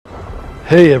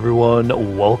Hey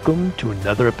everyone, welcome to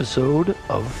another episode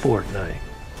of Fortnite.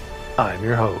 I'm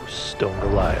your host, Stone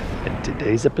Goliath, and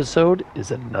today's episode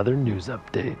is another news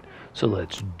update. So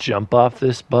let's jump off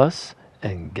this bus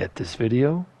and get this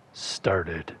video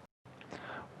started.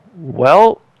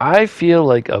 Well, I feel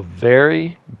like a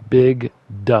very big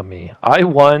dummy. I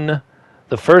won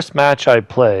the first match I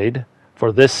played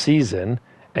for this season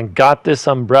and got this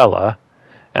umbrella,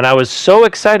 and I was so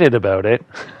excited about it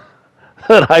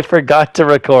that I forgot to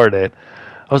record it.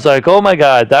 I was like, oh my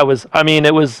God, it was I'm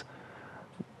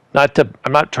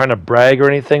not trying to brag or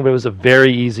anything, but it was a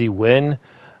very easy win.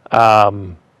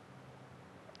 Um,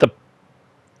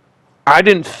 I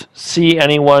didn't see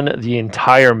anyone the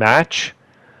entire match.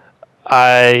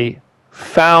 I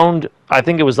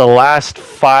think it was the last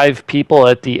 5 people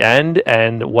at the end,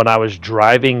 and when I was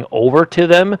driving over to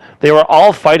them, they were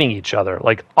all fighting each other,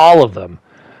 like all of them.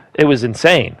 It was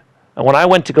insane. And when I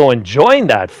went to go and join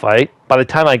that fight, by the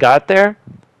time I got there,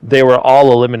 they were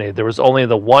all eliminated. There was only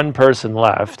the one person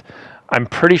left. I'm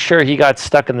pretty sure he got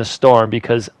stuck in the storm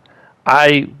because while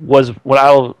I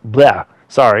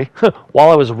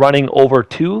was running over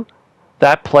to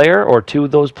that player or to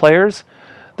those players,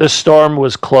 the storm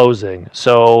was closing.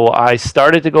 So I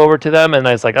started to go over to them and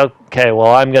I was like, okay,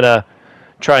 well, I'm going to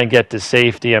try and get to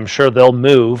safety. I'm sure they'll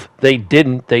move. They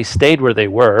didn't. They stayed where they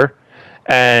were.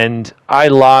 And I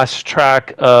lost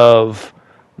track of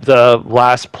the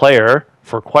last player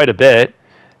for quite a bit.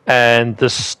 And the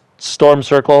storm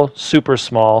circle, super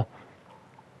small.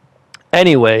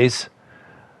 Anyways,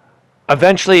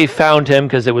 eventually found him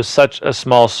because it was such a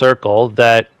small circle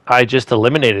that I just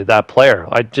eliminated that player.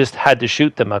 I just had to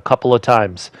shoot them a couple of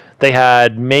times. They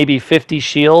had maybe 50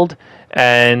 shield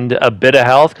and a bit of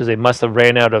health because they must have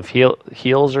ran out of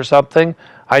heals or something.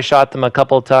 I shot them a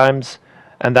couple of times.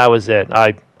 And that was it.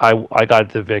 I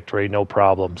got the victory, no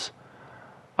problems.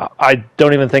 I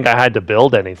don't even think I had to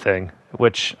build anything,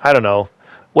 which, I don't know.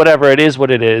 Whatever, it is what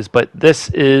it is. But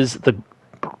this is the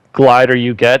glider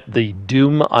you get, the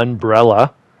Doom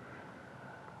Umbrella.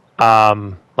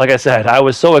 Like I said, I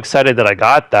was so excited that I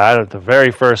got that at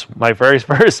my very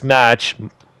first match.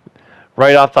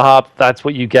 Right off the hop, that's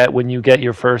what you get when you get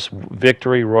your first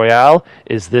victory royale,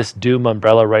 is this Doom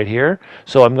Umbrella right here.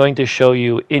 So I'm going to show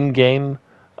you in-game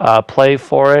play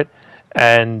for it,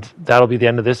 and that'll be the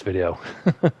end of this video.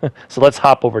 So let's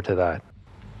hop over to that.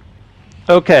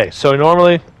 Okay, so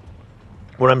normally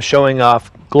when I'm showing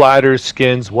off gliders,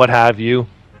 skins, what have you,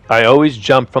 I always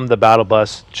jump from the battle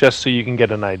bus just so you can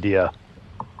get an idea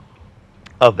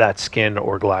of that skin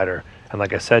or glider. And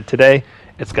like I said today,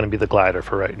 it's going to be the glider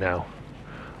for right now.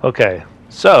 Okay,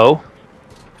 so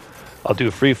I'll do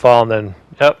a free fall and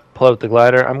then, pull out the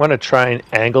glider. I'm going to try and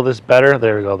angle this better.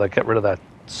 There we go. Get rid of that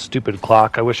stupid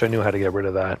clock. I wish I knew how to get rid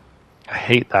of that. I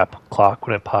hate that clock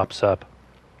when it pops up.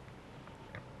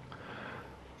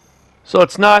 So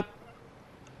it's not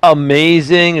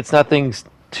amazing. It's nothing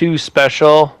too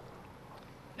special.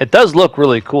 It does look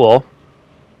really cool.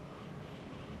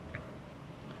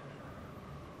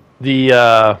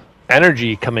 The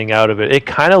energy coming out of it, it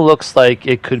kind of looks like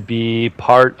it could be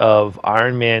part of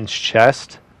Iron Man's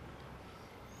chest.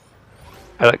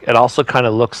 It also kind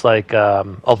of looks like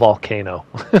a volcano.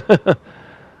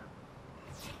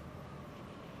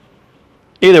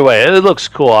 Either way, it looks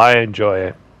cool. I enjoy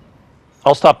it.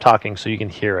 I'll stop talking so you can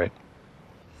hear it.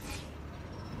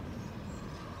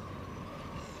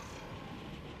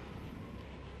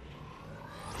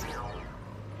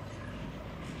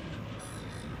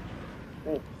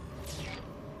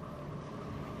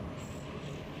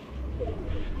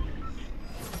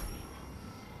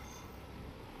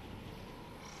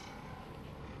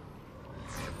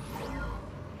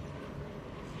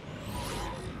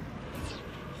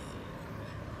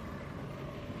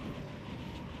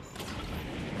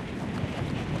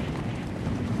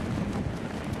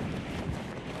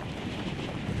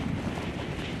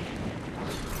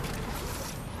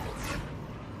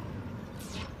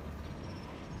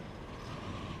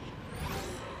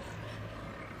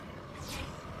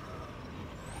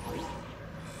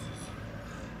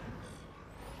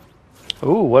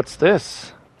 Ooh, what's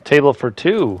this? Table for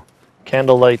 2.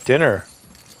 Candlelight dinner.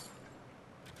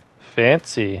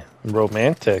 Fancy.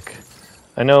 Romantic.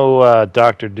 I know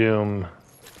Dr. Doom.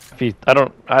 I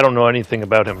don't know anything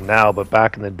about him now, but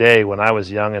back in the day when I was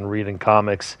young and reading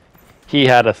comics, he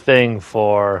had a thing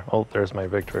for... Oh, there's my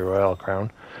Victory Royale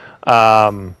crown.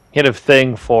 He had a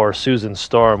thing for Susan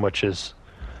Storm, which is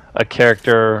a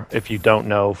character, if you don't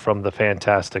know, from the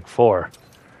Fantastic Four.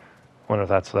 I wonder if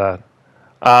that's that.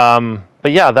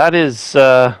 But yeah, that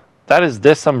is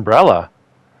this umbrella.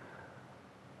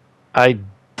 I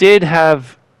did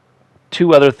have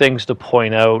two other things to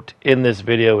point out in this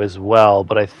video as well,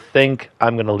 but I think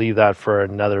I'm going to leave that for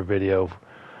another video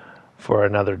for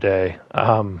another day.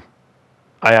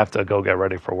 I have to go get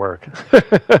ready for work.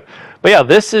 But yeah,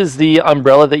 this is the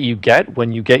umbrella that you get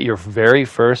when you get your very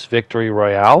first Victory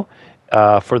Royale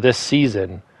for this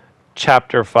season,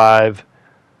 Chapter 5,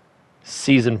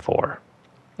 Season 4.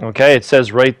 Okay, it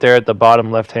says right there at the bottom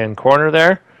left-hand corner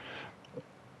there,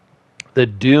 the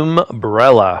Doom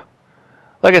Brella.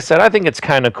 Like I said, I think it's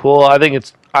kind of cool.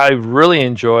 I really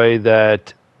enjoy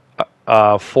that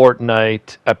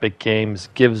Fortnite Epic Games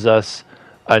gives us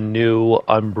a new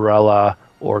umbrella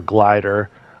or glider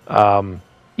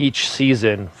each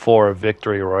season for a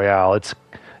Victory Royale. It's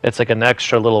like an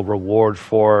extra little reward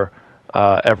for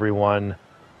everyone.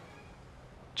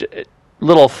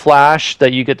 Little flash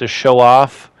that you get to show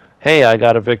off. Hey, I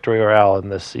got a Victory Royale in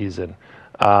this season.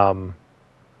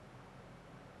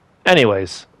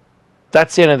 Anyways,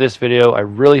 that's the end of this video. I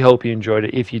really hope you enjoyed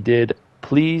it. If you did,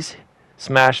 please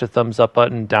smash the thumbs up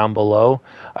button down below.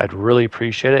 I'd really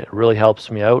appreciate it. It really helps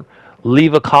me out.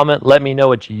 Leave a comment. Let me know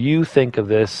what you think of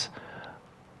this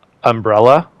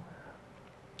umbrella.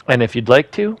 And if you'd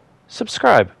like to,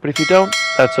 subscribe. But if you don't,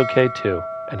 that's okay too.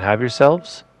 And have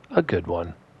yourselves a good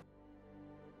one.